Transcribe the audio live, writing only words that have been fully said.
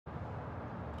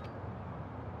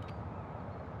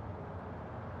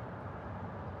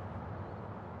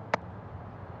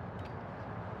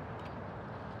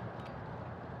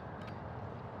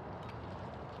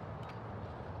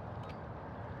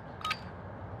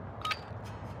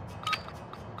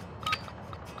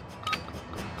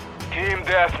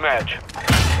Team Deathmatch.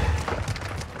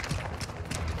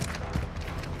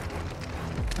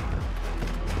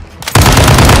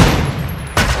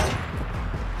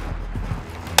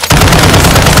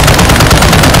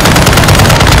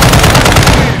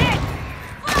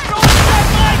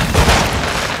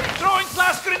 Throwing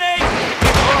flash grenade!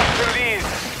 Lost the lead.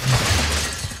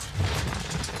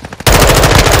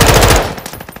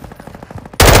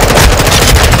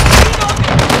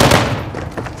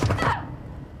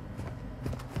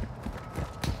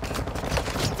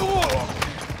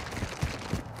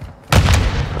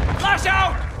 Flash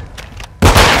out!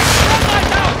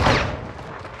 Sunlight out!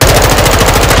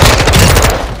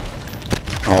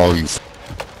 Oh, you.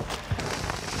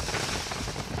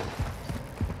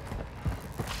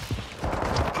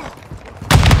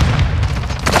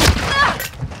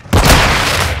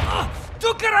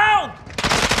 Took around!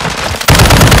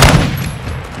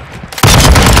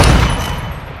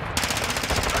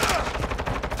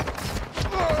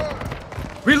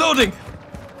 Reloading!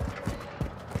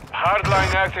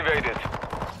 Hardline activated.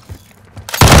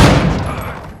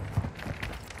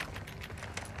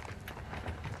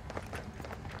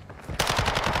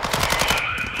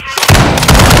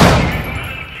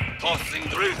 Tossing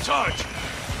the recharge!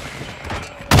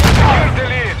 Here's the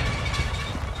lead.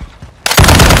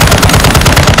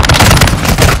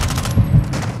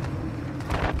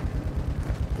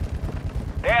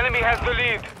 The enemy has the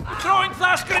lead. Throwing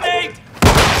flash grenade!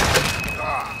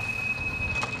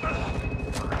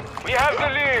 We have the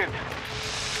lead.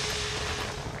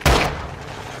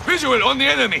 Visual on the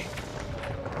enemy!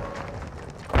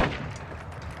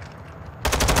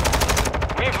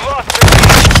 We've lost the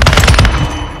lead.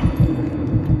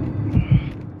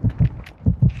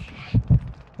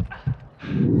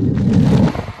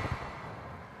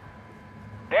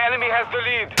 The enemy has the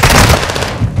lead.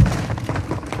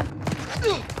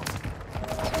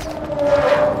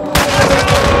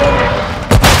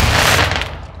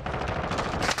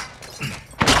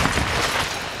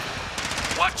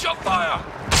 Watch your fire!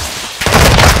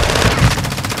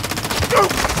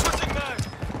 Switching mag!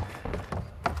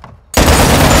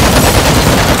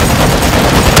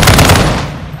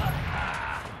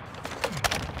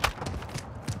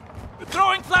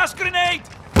 Throwing flash grenade!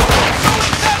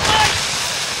 Throwing Deathmatch!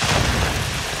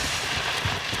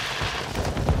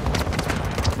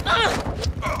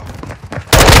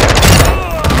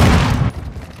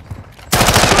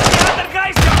 The other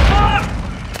guys got more!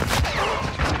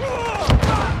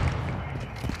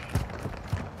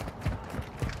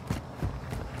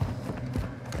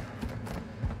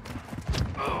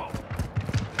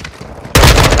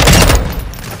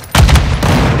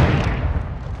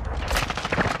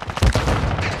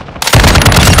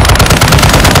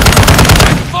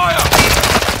 Fire!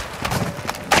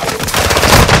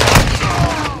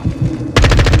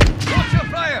 Watch your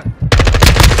fire!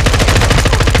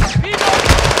 Reload!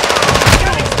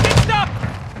 Getting stitched up!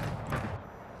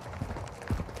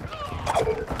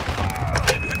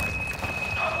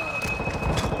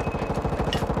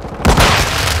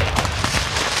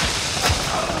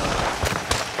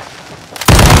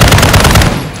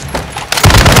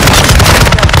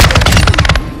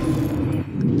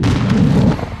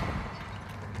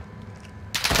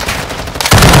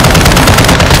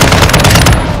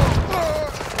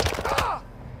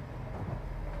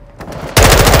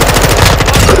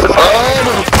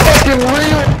 Oh, fucking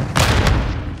real.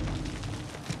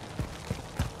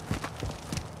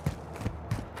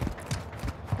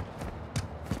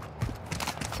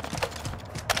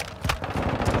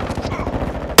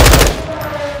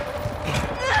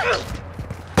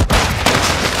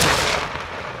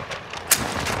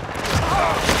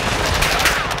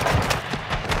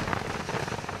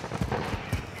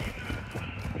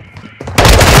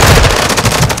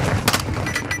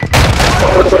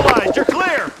 You're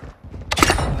clear.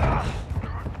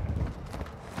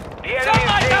 The enemy is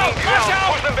Sunlight out! gaining Flash ground.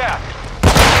 out! Push them back.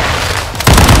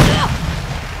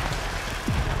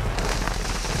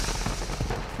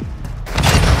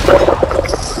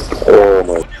 Oh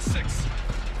my. Your six.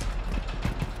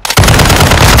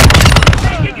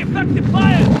 Taking effective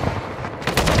fire!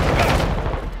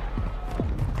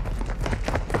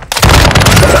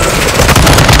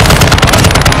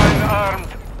 Unarmed.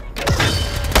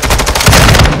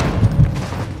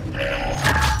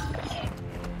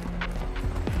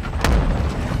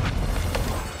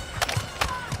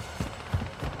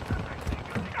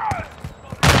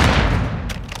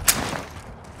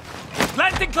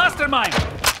 Planting cluster mine!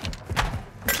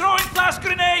 Throwing flash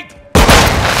grenade!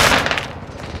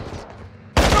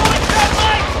 Throwing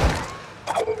Deathmatch!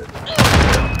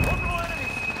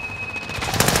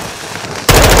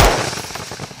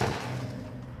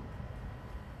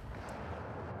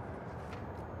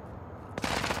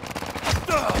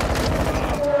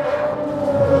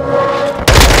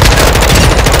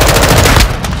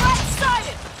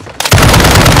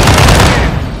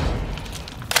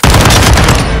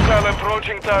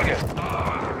 Approaching target.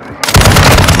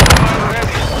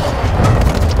 Ready.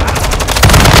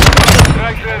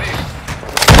 Strike ready.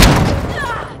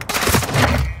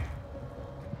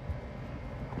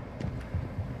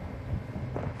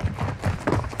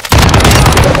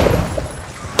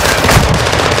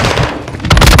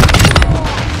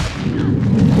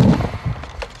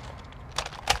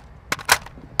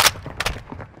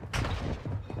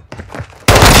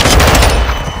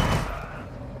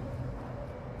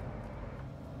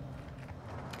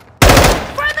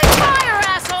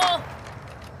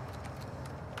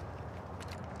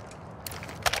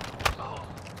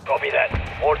 Copy that.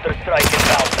 Mortar strike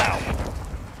inbound now.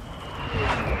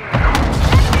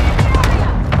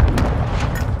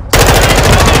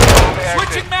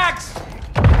 Switching mags!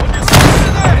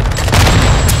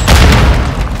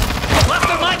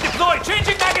 Cluster mine deployed!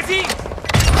 Changing magazines!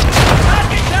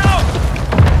 Target down!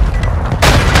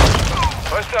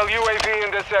 Hostile UAV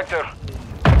in this sector.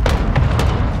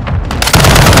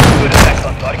 Good attacks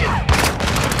on target.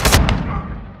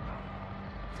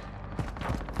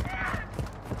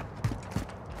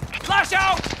 Flash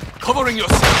out! Covering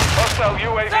yourself! Hostile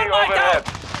UAV Thermite overhead.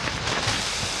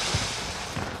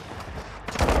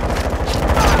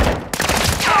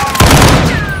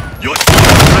 You're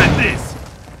friendlies!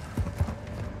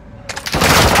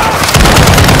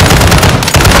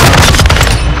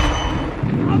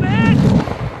 I'm in!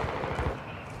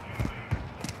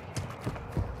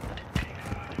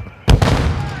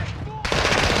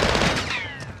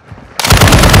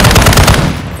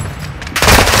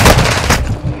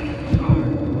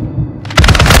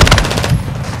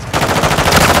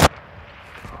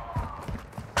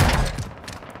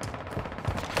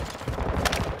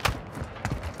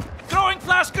 Throwing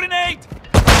flash grenade!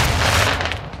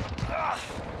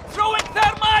 Throwing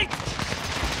thermite!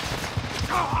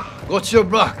 What's your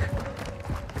back?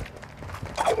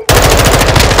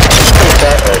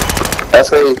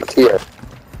 That's a tier.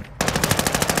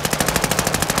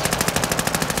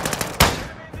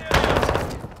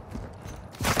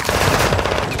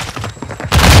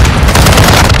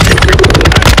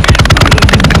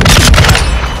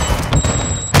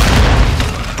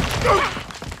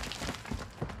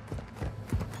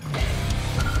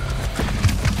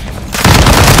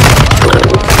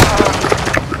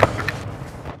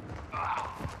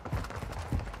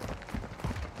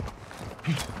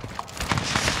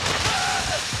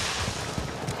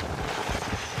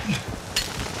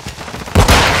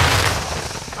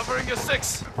 Covering your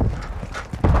six.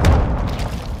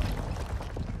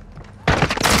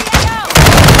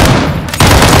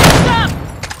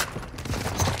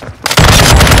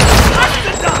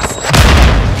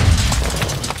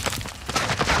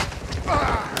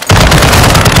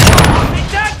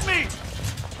 Attack me!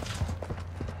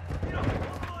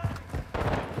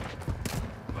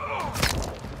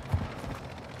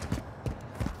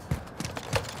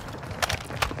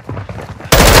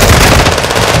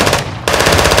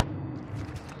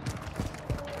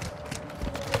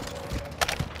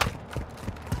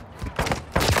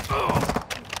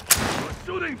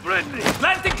 Shooting friendly!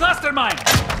 Planting cluster mine!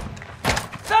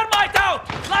 Thermite out!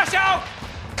 Flash out!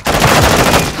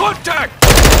 Contact!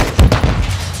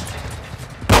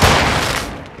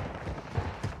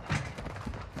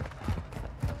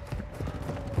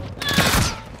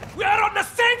 We are on the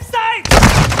same side!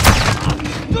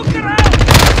 Look around!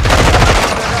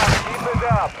 Keep it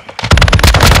up.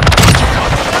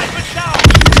 Sniper down!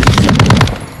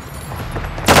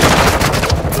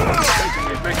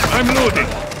 I'm loading!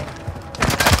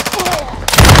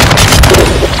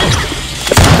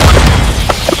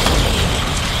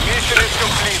 Mission is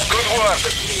complete. Good work.